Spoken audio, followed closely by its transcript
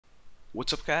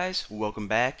What's up, guys? Welcome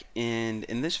back. And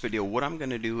in this video, what I'm going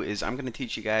to do is I'm going to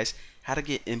teach you guys how to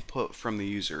get input from the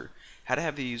user, how to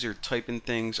have the user type in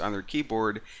things on their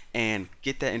keyboard and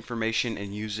get that information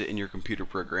and use it in your computer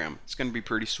program. It's going to be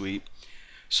pretty sweet.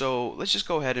 So let's just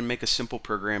go ahead and make a simple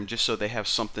program just so they have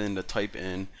something to type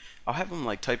in. I'll have them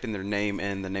like type in their name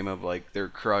and the name of like their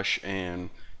crush,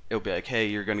 and it'll be like, hey,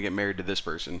 you're going to get married to this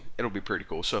person. It'll be pretty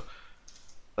cool. So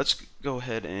let's go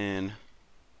ahead and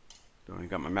I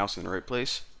got my mouse in the right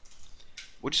place.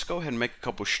 We'll just go ahead and make a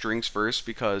couple strings first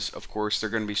because, of course, they're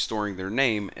going to be storing their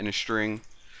name in a string.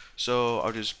 So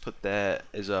I'll just put that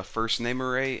as a first name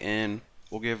array, and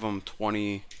we'll give them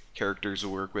 20 characters to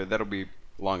work with. That'll be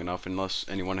long enough unless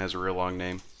anyone has a real long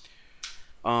name.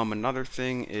 Another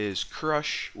thing is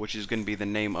crush, which is going to be the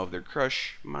name of their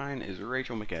crush. Mine is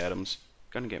Rachel McAdams.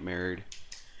 Gonna get married.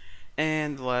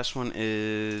 And the last one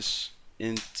is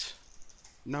int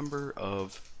number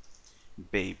of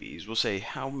babies. We'll say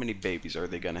how many babies are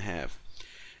they going to have.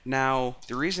 Now,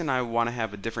 the reason I want to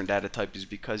have a different data type is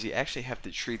because you actually have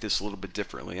to treat this a little bit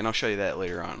differently, and I'll show you that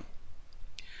later on.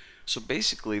 So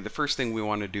basically, the first thing we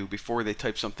want to do before they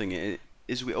type something in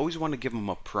is we always want to give them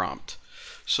a prompt.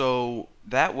 So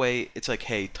that way, it's like,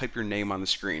 hey, type your name on the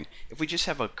screen. If we just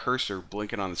have a cursor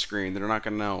blinking on the screen, they're not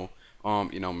going to know,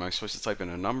 am I supposed to type in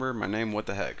a number, my name, what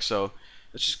the heck? So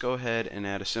let's just go ahead and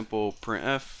add a simple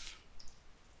printf.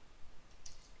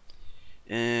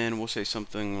 And we'll say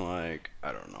something like,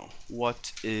 I don't know,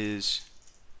 what is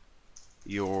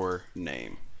your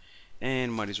name?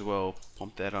 And might as well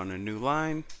pump that on a new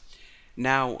line.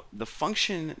 Now, the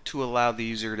function to allow the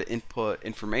user to input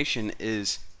information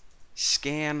is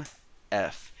Scanf.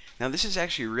 Now, this is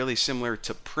actually really similar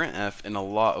to printf in a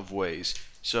lot of ways,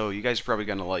 so you guys are probably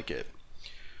going to like it.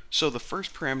 So the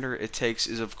first parameter it takes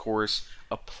is, of course,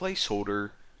 a placeholder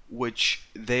which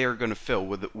they are going to fill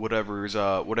with whatever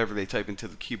they type into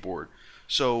the keyboard.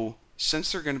 So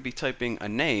since they're going to be typing a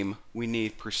name, we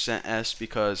need %s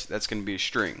because that's going to be a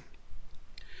string.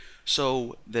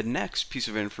 So the next piece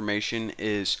of information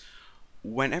is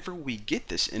whenever we get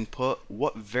this input,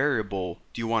 what variable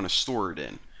do you want to store it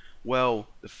in? Well,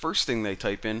 the first thing they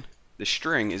type in, the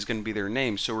string, is going to be their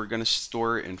name, so we're going to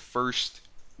store it in first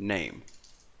name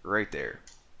right there.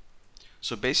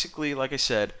 So basically, like I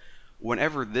said,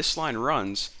 whenever this line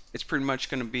runs, it's pretty much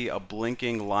going to be a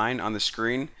blinking line on the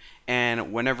screen,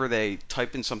 and whenever they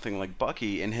type in something like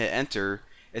Bucky and hit enter,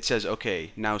 it says, okay,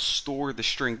 now store the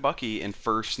string Bucky in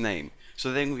first name.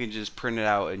 So then we can just print it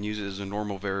out and use it as a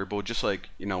normal variable, just like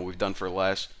we've done for the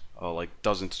last like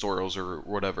dozen tutorials or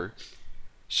whatever.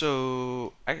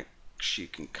 So I actually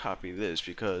can copy this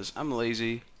because I'm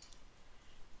lazy.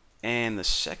 And the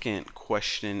second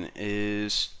question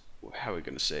is, how are we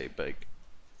going to say, like,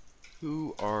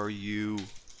 who are you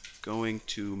going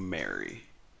to marry?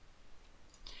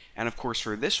 And of course,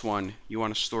 for this one, you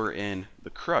want to store in the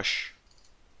crush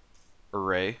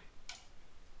array.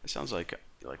 It sounds like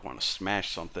you want to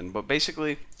smash something, but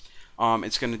basically,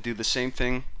 it's going to do the same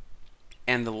thing.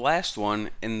 And the last one,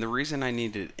 and the reason I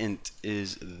needed int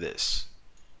is this.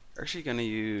 We're actually going to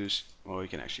use, well, we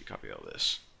can actually copy all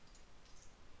this.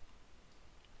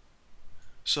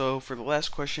 So for the last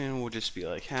question, we'll just be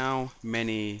like, how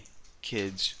many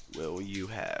kids will you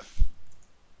have?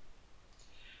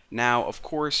 Now, of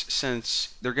course,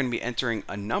 since they're going to be entering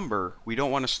a number, we don't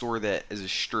want to store that as a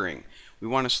string. We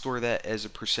want to store that as a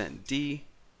 %d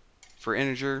for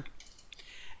integer.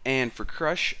 And for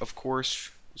crush, of course,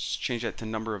 let's change that to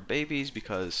number of babies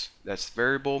because that's the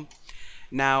variable.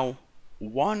 Now,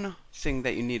 one thing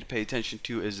that you need to pay attention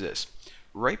to is this.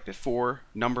 Right before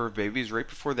number of babies, right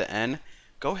before the n,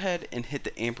 go ahead and hit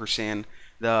the ampersand,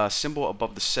 the symbol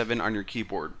above the 7 on your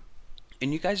keyboard.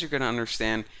 And you guys are going to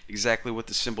understand exactly what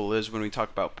the symbol is when we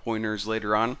talk about pointers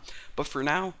later on. But for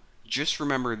now, just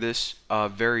remember this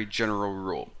very general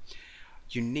rule.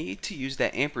 You need to use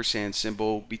that ampersand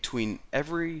symbol before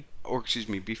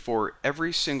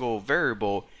every single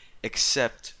variable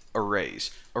except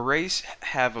arrays. Arrays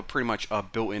have a pretty much a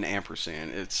built-in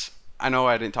ampersand. I know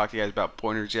I didn't talk to you guys about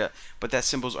pointers yet, but that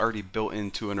symbol's already built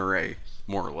into an array,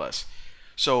 more or less.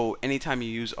 So anytime you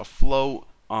use a float,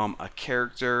 a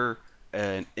character,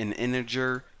 an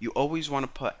integer, you always want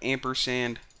to put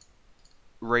ampersand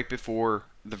right before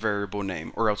the variable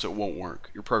name, or else it won't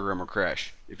work. Your program will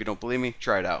crash. If you don't believe me,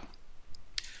 try it out.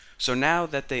 So now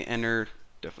that they entered,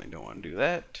 definitely don't want to do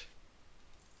that.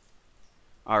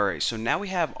 Alright, so now we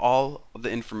have all of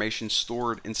the information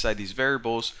stored inside these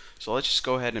variables, so let's just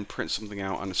go ahead and print something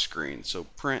out on the screen. So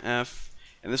printf,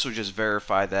 and this will just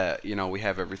verify that we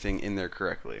have everything in there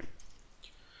correctly.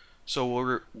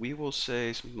 So we will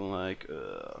say something like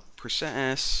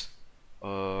 %s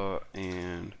and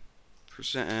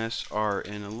 %s are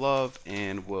in love,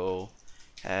 and we'll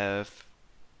have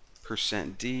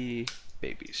 %d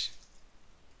babies.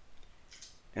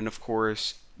 And of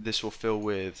course, this will fill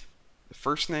with the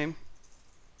first name,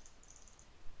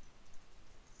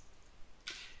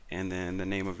 and then the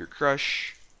name of your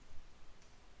crush,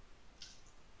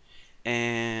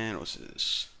 and what's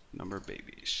this? Number of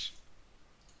babies.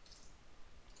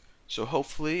 So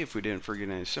hopefully, if we didn't forget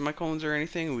any semicolons or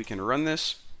anything, we can run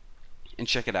this and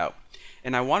check it out.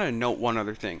 And I want to note one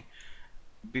other thing.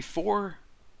 Before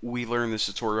we learned this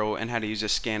tutorial and how to use a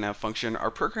scanf function,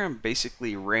 our program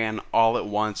basically ran all at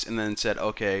once and then said,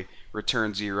 okay,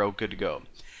 return 0, good to go.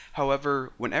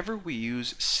 However, whenever we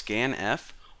use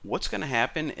scanf, what's going to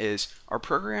happen is our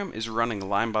program is running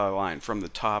line by line from the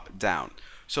top down.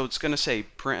 So it's going to say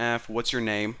printf, what's your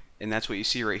name? And that's what you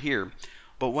see right here.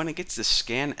 But when it gets to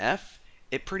scanf,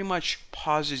 it pretty much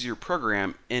pauses your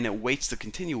program and it waits to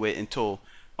continue it until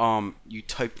you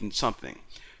typed in something.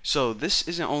 So this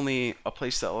isn't only a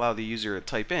place to allow the user to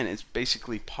type in, it's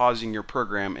basically pausing your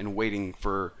program and waiting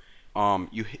for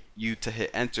you to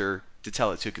hit enter to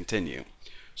tell it to continue.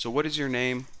 So what is your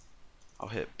name? I'll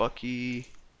hit Bucky,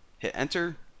 hit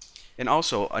enter. And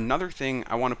also another thing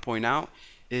I want to point out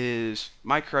is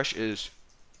my crush is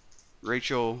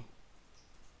Rachel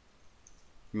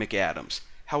McAdams.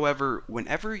 However,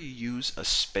 whenever you use a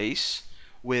space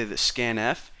with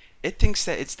scanf, it thinks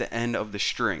that it's the end of the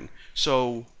string.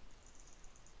 So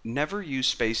never use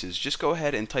spaces. Just go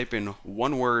ahead and type in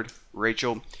one word,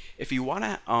 Rachel. If you want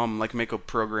to like make a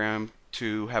program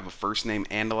to have a first name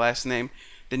and a last name,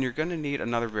 then you're going to need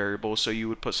another variable. So you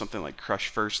would put something like crush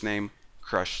first name,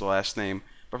 crush last name.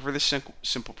 But for this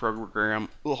simple program,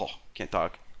 can't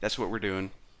talk. That's what we're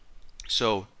doing.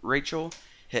 So Rachel,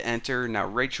 hit enter. Now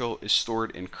Rachel is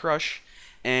stored in crush.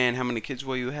 And how many kids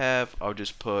will you have? I'll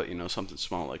just put, something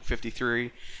small like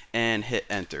 53 and hit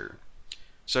enter.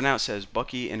 So now it says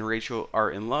Bucky and Rachel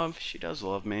are in love. She does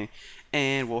love me.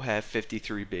 And we'll have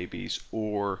 53 babies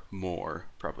or more,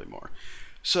 probably more.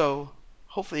 So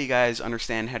hopefully you guys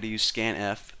understand how to use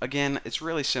scanf. Again, it's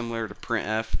really similar to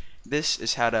printf. This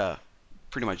is how to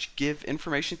pretty much give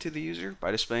information to the user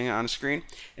by displaying it on a screen,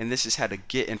 and this is how to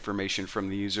get information from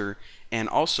the user. And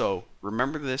also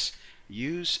remember this,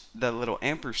 use the little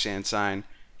ampersand sign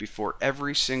before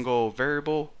every single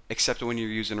variable, except when you're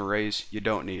using arrays, you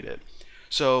don't need it.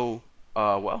 So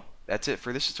well, that's it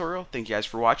for this tutorial. Thank you guys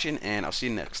for watching, and I'll see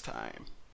you next time.